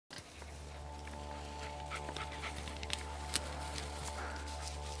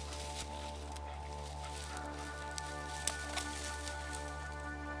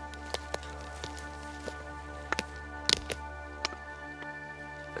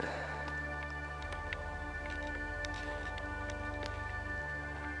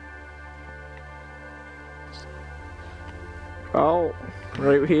Oh,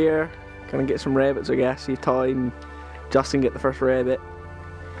 right here. Gonna get some rabbits, I guess. See Ty and Justin get the first rabbit.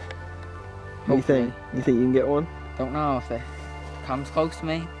 What do you think? You think you can get one? Don't know if it comes close to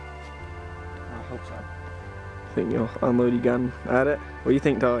me. I hope so. Think you'll unload your gun at it? What do you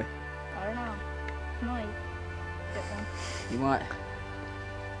think, Ty? I don't know. Might get one. You want,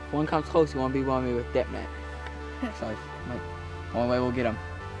 if one comes close, you want to be by me with dip net. So, like, one way we'll get them.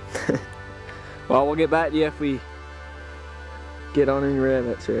 Well, we'll get back to you if we get on any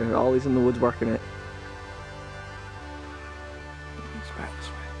rabbits here. Ollie's in the woods working it. It's back this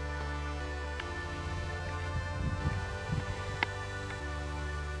way.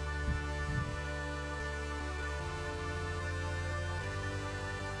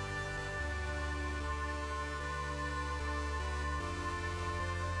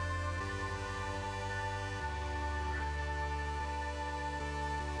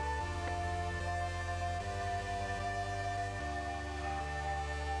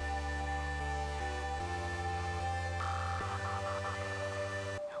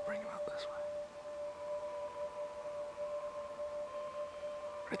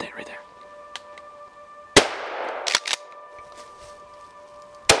 Right there, right there.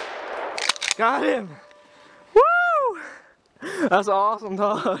 Got him! Woo! That's awesome,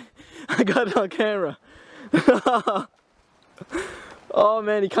 Ty. I got it on camera. Oh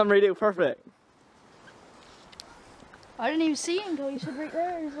man, he come right out perfect. I didn't even see him until you said right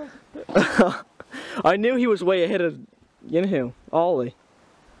there. He's like... I knew he was way ahead of, you know, Ollie.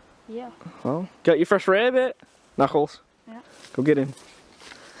 Yeah. Well, got your first rabbit? Knuckles. Yeah. Go get him.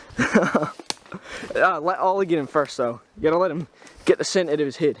 Let Ollie get him first though. You gotta let him get the scent out of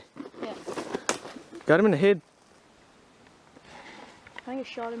his head. Yeah. Got him in the head. I think I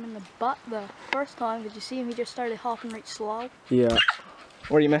shot him in the butt the first time. Did you see him? He just started hopping right slow. Yeah.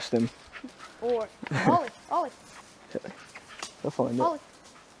 Or you missed him. Or Ollie, Ollie, I'll find it. Ollie.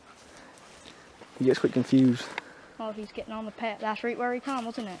 He gets quite confused. Oh, he's getting on the path. That's right where he come,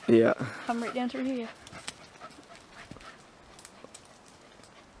 wasn't it? Yeah. Come right down through here.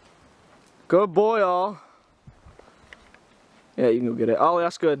 Good boy, all. Yeah, you can go get it. Ollie,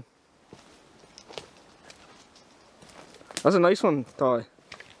 that's good. That's a nice one, Ty.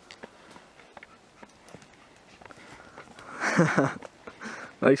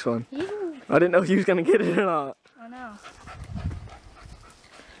 Nice one. Ew. I didn't know if you was gonna get it or not. I know.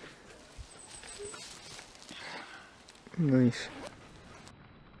 Nice.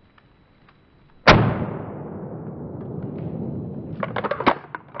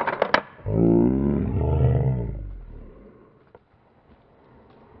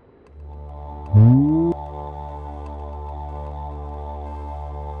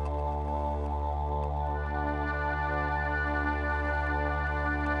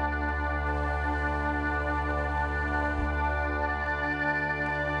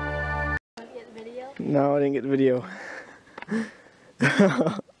 No, I didn't get the video.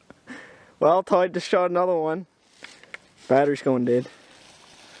 Well, Ty just shot another one. Battery's going dead.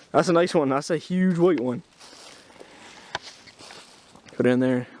 That's a nice one. That's a huge white one. Put it in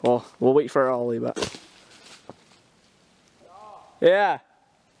there. Well, we'll wait for Ollie, but. Yeah.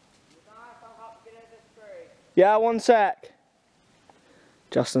 Yeah, 1 sec.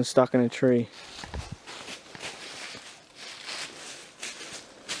 Justin's stuck in a tree.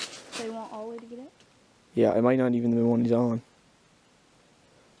 So you want Ollie to get it? Yeah, it might not even be the one he's on.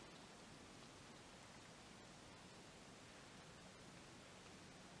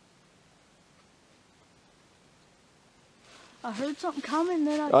 I heard something coming,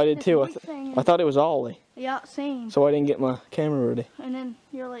 then I did too. I thought it was Ollie. Yeah, same. So I didn't get my camera ready. And then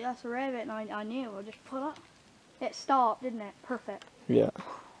you're like, that's a rabbit, and I knew. I just put up. It stopped, didn't it? Perfect. Yeah.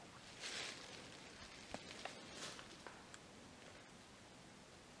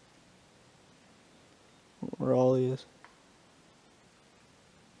 Where Ollie is.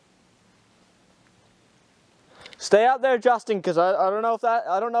 Stay out there, Justin, because I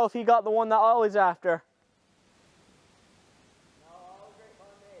don't know if he got the one that Ollie's after. No, Ollie's right by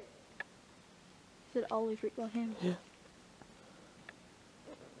me. Said Ollie's right by him. Yeah.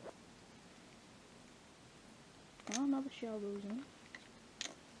 Oh, another shell goes in.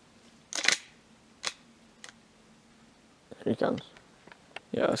 Here he comes.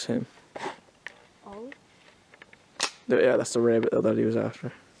 Yeah, that's him. Ollie? Yeah, that's the rabbit that he was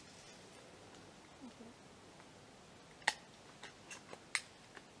after.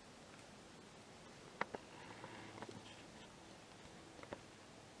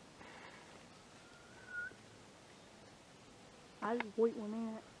 I just white one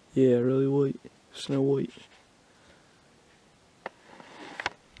in it. Yeah, really white. Snow white.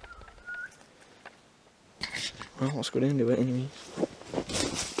 Well, let's go into it anyway.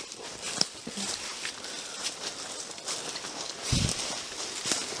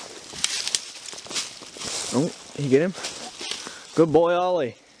 Oh, you get him? Good boy,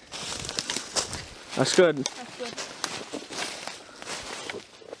 Ollie. That's good. That's good.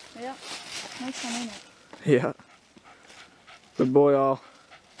 Yeah. Nice one, ain't it? Yeah. Good boy, all.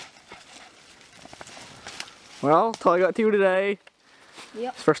 Well, Ty got 2 today.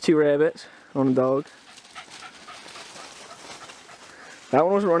 Yep. His first 2 rabbits on a dog. That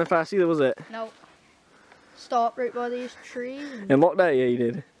one wasn't running fast either, was it? No. Stop right by these trees. And look that, yeah, you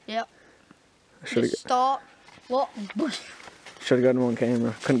did. Yep. Should Just stop. Look. Bush. have got him on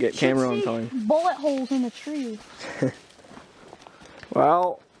camera. Couldn't get camera on time. Bullet holes in the tree.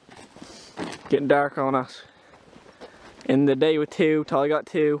 Well, getting dark on us. In the day with 2, Ty got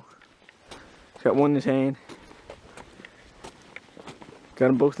 2. He's got 1 in his hand. Got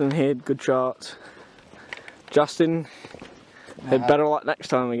them both in the head, good shots. Justin had better luck next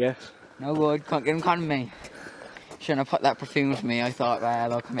time, I guess. No good, can't get him cutting me. Shouldn't have put that perfume to me. I thought,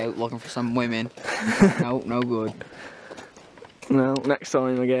 well, I'll come out looking for some women. No, no good. No, next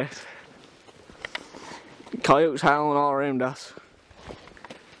time, I guess. Coyotes howling all around us.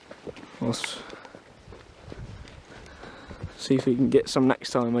 Let's see if we can get some next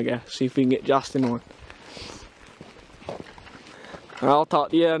time, I guess. See if we can get Justin one. I'll talk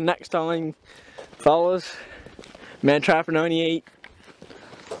to you next time, fellas. Man Trapper 98.